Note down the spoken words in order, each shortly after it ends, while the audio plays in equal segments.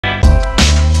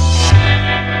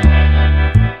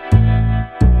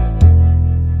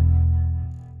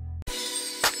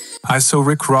I saw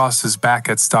Rick Ross is back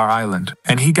at Star Island,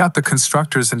 and he got the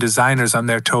constructors and designers on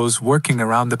their toes working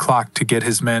around the clock to get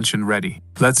his mansion ready.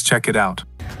 Let's check it out.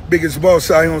 Biggest boss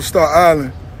out here on Star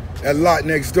Island. That lot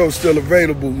next door still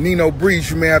available. Nino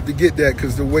Breeze, you may have to get that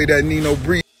because the way that Nino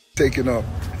Breeze is taking off.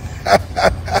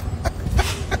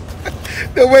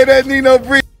 The way that Nino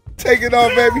Breeze is taking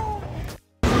off, baby.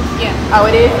 Yeah. Oh,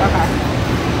 it is? Okay.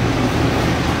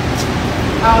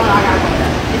 Oh, no, I gotta put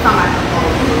that. It's on my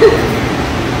phone.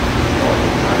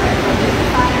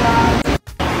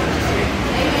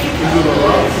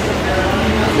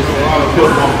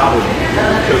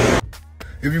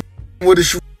 If you with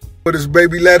us, with us,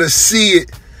 baby, let us see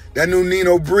it. That new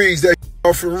Nino Breeze, that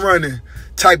off and running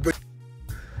type of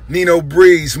Nino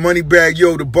Breeze, Moneybagg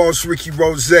Yo, the boss Ricky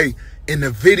Rose in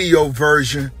the video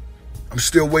version. I'm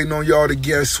still waiting on y'all to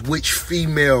guess which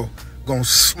female gonna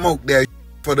smoke that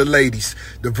for the ladies.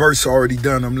 The verse already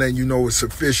done. I'm letting you know it's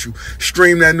official.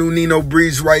 Stream that new Nino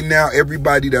Breeze right now.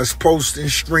 Everybody that's posting,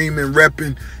 streaming,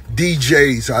 repping,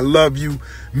 DJs, I love you.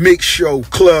 Mix show,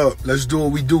 club, let's do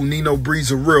what we do. Nino Breeze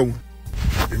a real one.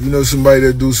 If you know somebody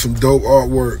that do some dope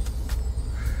artwork,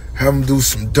 have them do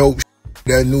some dope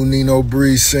that new Nino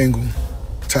Breeze single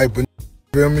type of,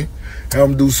 feel me? Have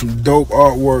them do some dope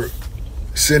artwork.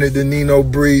 Send it to Nino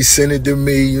Breeze, send it to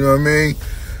me, you know what I mean?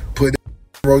 Put it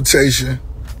in rotation.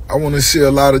 I want to see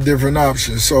a lot of different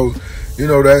options. So, you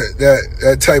know,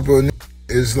 that type of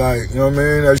is like, you know what I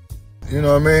mean? That's, you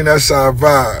know what I mean? That's our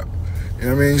vibe. You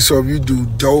know what I mean? So if you do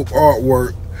dope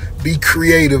artwork, be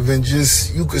creative and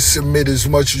just, you can submit as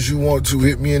much as you want to.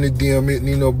 Hit me in the DM, hit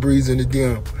Nino Breeze in the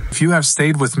DM. If you have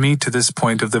stayed with me to this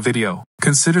point of the video,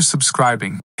 consider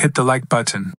subscribing, hit the like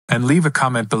button, and leave a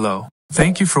comment below.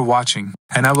 Thank you for watching,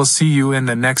 and I will see you in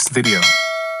the next video.